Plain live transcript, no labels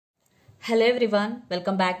Hello everyone,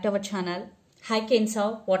 welcome back to our channel. Hi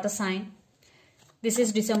Cancer, water sign. This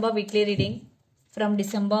is December weekly reading from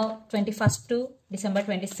December 21st to December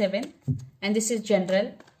 27th, and this is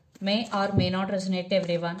general, may or may not resonate to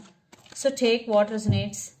everyone. So take what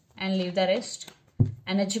resonates and leave the rest.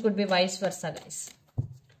 Energy could be vice versa, guys.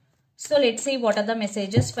 So let's see what are the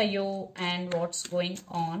messages for you and what's going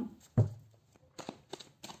on.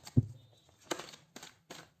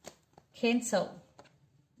 Cancer.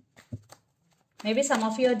 Maybe some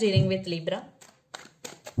of you are dealing with Libra.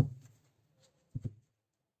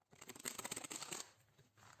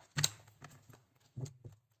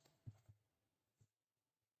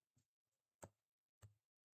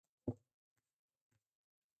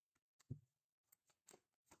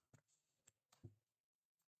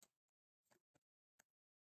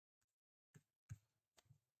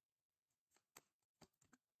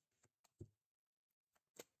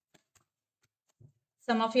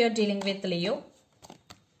 Some of you are dealing with Leo.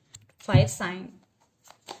 Fire sign.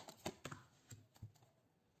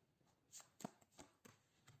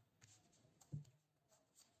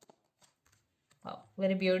 Wow,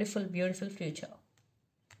 very beautiful, beautiful future.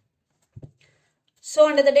 So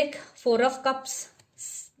under the deck, 4 of Cups,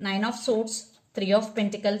 9 of Swords, 3 of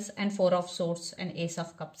Pentacles and 4 of Swords and Ace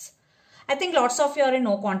of Cups. I think lots of you are in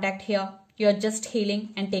no contact here. You are just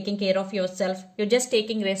healing and taking care of yourself. You're just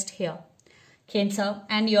taking rest here, Cancer,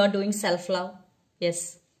 and you are doing self-love.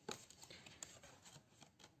 Yes.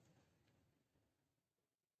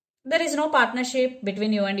 There is no partnership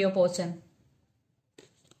between you and your person.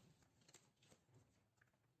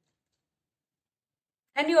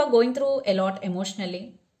 And you are going through a lot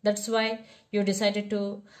emotionally. That's why you decided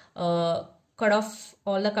to cut off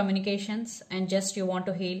all the communications and just you want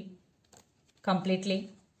to heal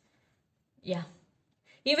completely. Yeah.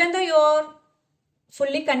 Even though you are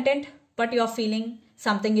fully content, but you are feeling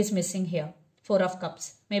something is missing here. 4 of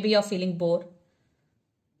Cups. Maybe you are feeling bored.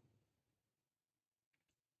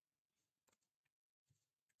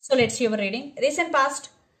 So let's see your reading. Recent past,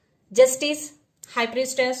 Justice, High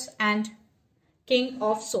Priestess and King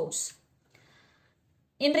of Swords.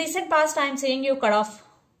 In recent past, I am seeing you cut off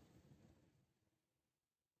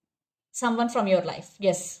someone from your life.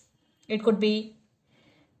 Yes, it could be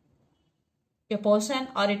your person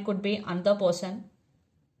or it could be another person.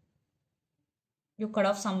 You cut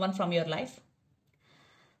off someone from your life.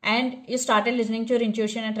 And you started listening to your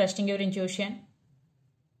intuition and trusting your intuition.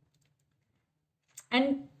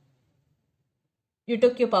 And you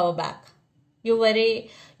took your power back. You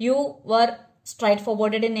were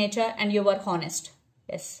straightforward in nature and you were honest.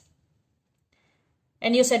 Yes.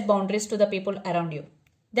 And you set boundaries to the people around you.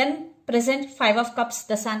 Then present 5 of Cups,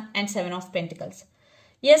 the Sun and 7 of Pentacles.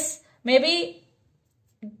 Yes, maybe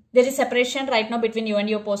there is separation right now between you and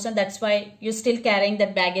your person. That's why you're still carrying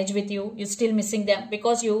that baggage with you. You're still missing them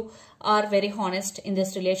because you are very honest in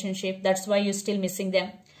this relationship. That's why you're still missing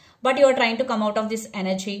them. But you are trying to come out of this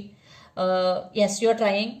energy. Yes, you are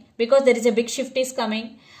trying because there is a big shift is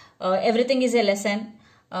coming. Everything is a lesson.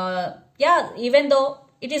 Yeah, even though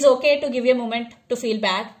it is okay to give you a moment to feel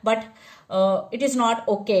bad, but it is not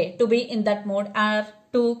okay to be in that mode or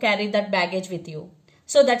to carry that baggage with you.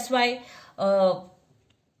 So that's why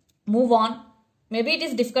move on. Maybe it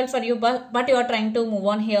is difficult for you, but you are trying to move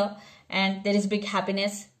on here and there is big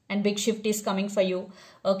happiness and big shift is coming for you,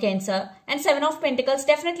 Cancer. And 7 of Pentacles,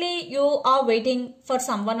 definitely you are waiting for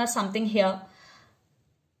someone or something here.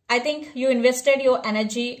 I think you invested your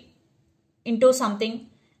energy into something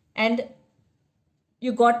and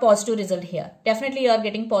you got positive result here. Definitely you are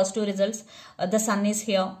getting positive results. The Sun is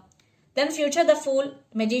here. Then future, the Fool,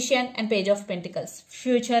 Magician and Page of Pentacles.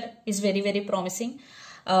 Future is very, very promising.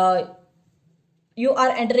 You are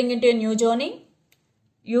entering into a new journey.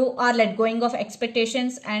 You are let going of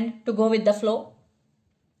expectations and to go with the flow.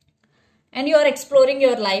 And you are exploring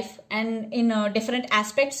your life and in different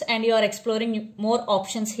aspects and you are exploring more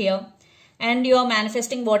options here. And you are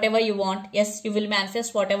manifesting whatever you want. Yes, you will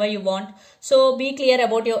manifest whatever you want. So be clear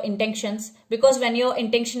about your intentions, because when your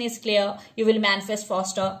intention is clear, you will manifest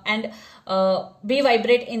faster and be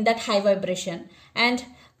vibrate in that high vibration. And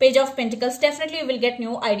Page of Pentacles, definitely you will get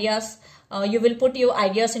new ideas. You will put your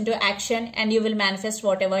ideas into action and you will manifest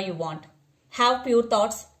whatever you want. Have pure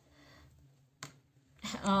thoughts.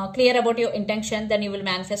 Clear about your intention, then you will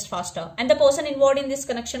manifest faster. And the person involved in this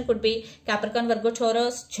connection could be Capricorn, Virgo,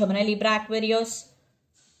 Taurus, Gemini, Libra, Aquarius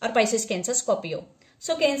or Pisces, Cancer, Scorpio.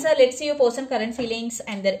 So Cancer, let's see your person current feelings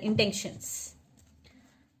and their intentions.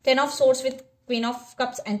 10 of Swords with Queen of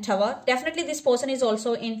Cups and Tower. Definitely this person is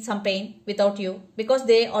also in some pain without you because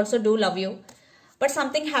they also do love you. But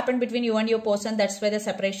something happened between you and your person. That's why the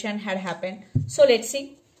separation had happened. So let's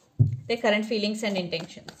see. their current feelings and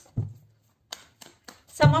intentions.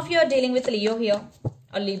 Some of you are dealing with Leo here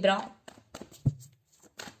or Libra.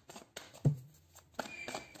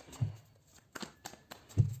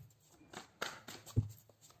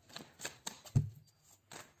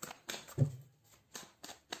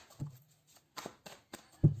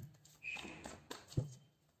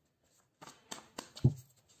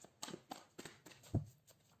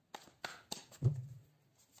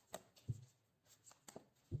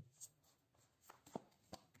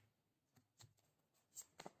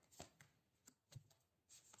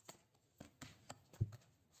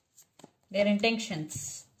 Their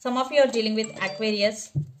intentions. Some of you are dealing with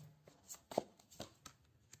Aquarius.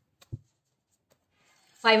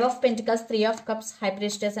 5 of Pentacles, 3 of Cups, High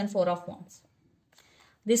Priestess and 4 of Wands.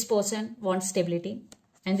 This person wants stability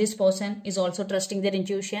and this person is also trusting their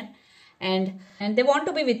intuition and they want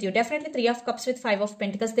to be with you. Definitely 3 of Cups with 5 of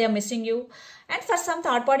Pentacles. They are missing you and for some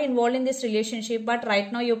third party involved in this relationship, but right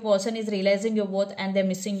now your person is realizing you both and they're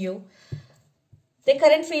missing you. Their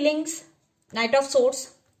current feelings, Knight of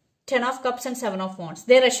Swords, 10 of Cups and 7 of Wands.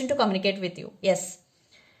 They're rushing to communicate with you. Yes.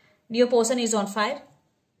 Your person is on fire.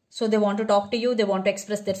 So they want to talk to you. They want to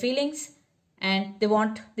express their feelings. And they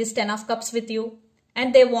want this 10 of Cups with you.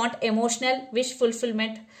 And they want emotional wish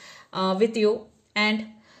fulfillment with you.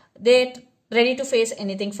 And they're ready to face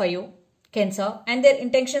anything for you, Cancer. And their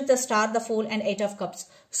intentions, the Star, the Fool and 8 of Cups.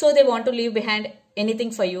 So they want to leave behind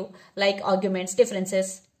anything for you, like arguments,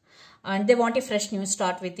 differences. And they want a fresh new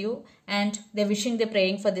start with you and they're wishing, they're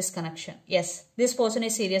praying for this connection. Yes, this person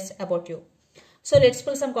is serious about you. So let's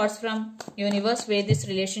pull some cards from universe where this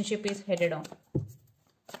relationship is headed on.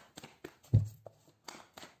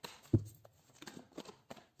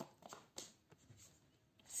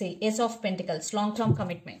 See, Ace of Pentacles, long-term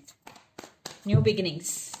commitment, new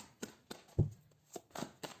beginnings.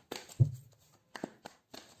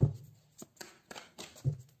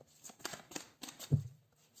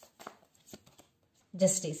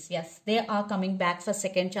 Justice, yes, they are coming back for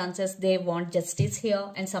second chances. They want justice here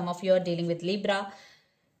and some of you are dealing with Libra.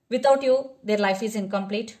 Without you, their life is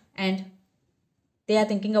incomplete and they are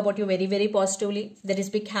thinking about you very, very positively. There is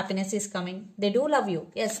big happiness is coming. They do love you.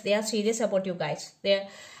 Yes, they are serious about you guys. They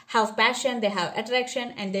have passion, they have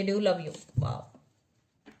attraction and they do love you. Wow.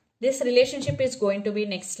 This relationship is going to be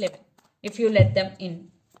next level if you let them in.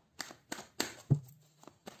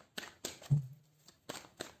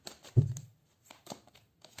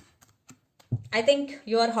 I think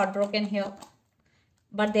you are heartbroken here,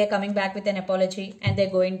 but they're coming back with an apology and they're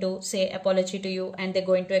going to say apology to you and they're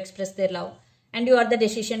going to express their love. And you are the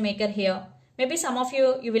decision maker here. Maybe some of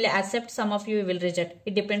you will accept, some of you will reject.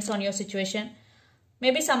 It depends on your situation.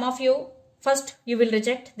 Maybe some of you, first you will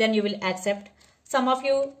reject, then you will accept. Some of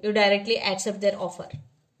you directly accept their offer.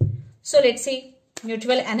 So let's see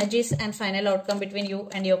mutual energies and final outcome between you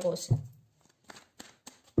and your person.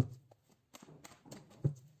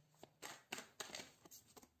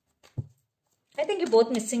 I think you're both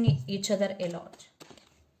missing each other a lot.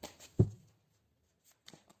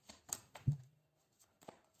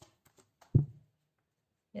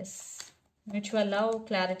 Yes. Mutual love,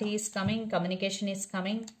 clarity is coming, communication is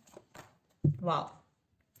coming. Wow.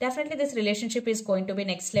 Definitely this relationship is going to be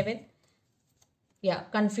next level. Yeah,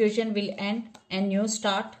 confusion will end and new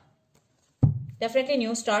start. Definitely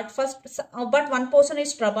new start. First, but one person is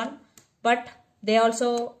stubborn, but they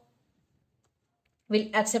also will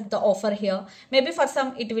accept the offer here. Maybe for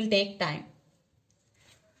some it will take time.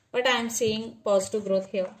 But I am seeing positive growth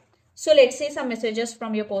here. So let's see some messages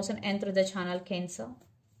from your person and through the channel, Cancer.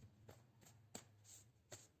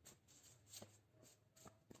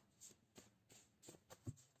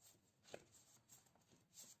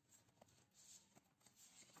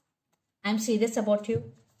 I'm serious about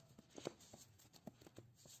you.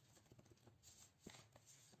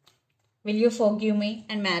 Will you forgive me?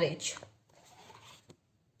 And marriage.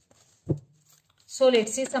 So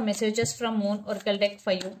let's see some messages from Moon Oracle deck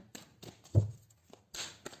for you,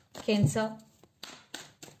 Cancer.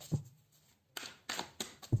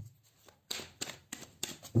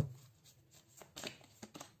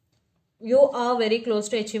 You are very close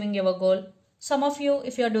to achieving your goal. Some of you,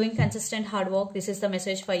 if you are doing consistent hard work, this is the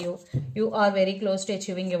message for you. You are very close to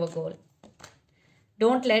achieving your goal.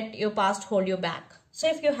 Don't let your past hold you back. So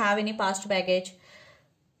if you have any past baggage,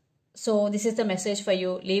 so this is the message for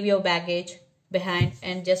you. Leave your baggage behind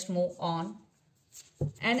and just move on.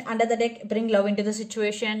 And under the deck, bring love into the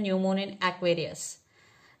situation. New moon in Aquarius.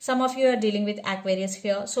 Some of you are dealing with Aquarius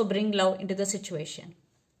here, so bring love into the situation.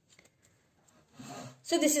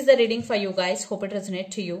 So this is the reading for you guys. Hope it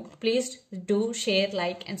resonates to you. Please do share,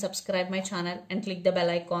 like and subscribe my channel and click the bell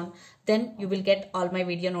icon. Then you will get all my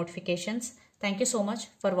video notifications. Thank you so much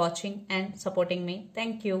for watching and supporting me.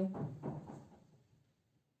 Thank you.